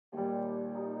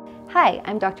Hi,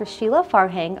 I'm Dr. Sheila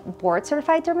Derm,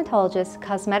 board-certified dermatologist,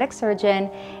 cosmetic surgeon,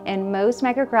 and Mohs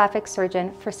micrographic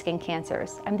surgeon for skin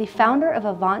cancers. I'm the founder of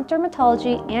Avant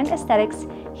Dermatology and Aesthetics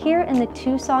here in the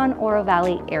Tucson-Oro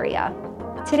Valley area.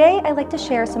 Today, I'd like to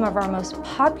share some of our most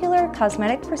popular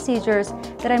cosmetic procedures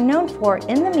that I'm known for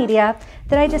in the media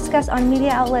that I discuss on media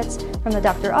outlets from the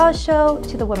Dr. Oz Show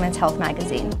to the Women's Health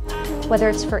magazine. Whether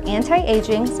it's for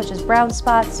anti-aging, such as brown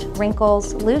spots,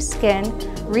 wrinkles, loose skin,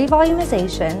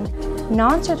 revolumization,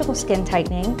 non-surgical skin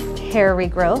tightening, hair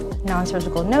regrowth,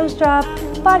 non-surgical nose job,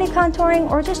 body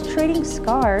contouring, or just treating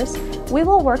scars, we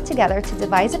will work together to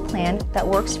devise a plan that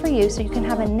works for you so you can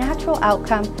have a natural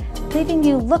outcome, leaving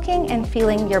you looking and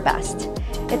feeling your best.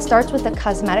 It starts with a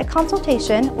cosmetic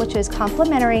consultation, which is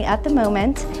complimentary at the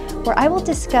moment, where I will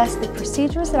discuss the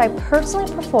procedures that I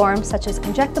personally perform, such as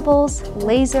injectables,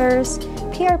 lasers,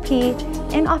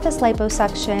 PRP, in-office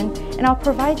liposuction, and I'll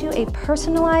provide you a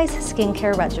personalized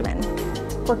skincare regimen.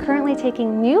 We're currently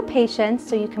taking new patients,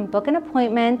 so you can book an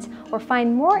appointment or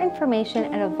find more information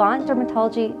at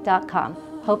avantdermatology.com.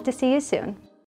 Hope to see you soon.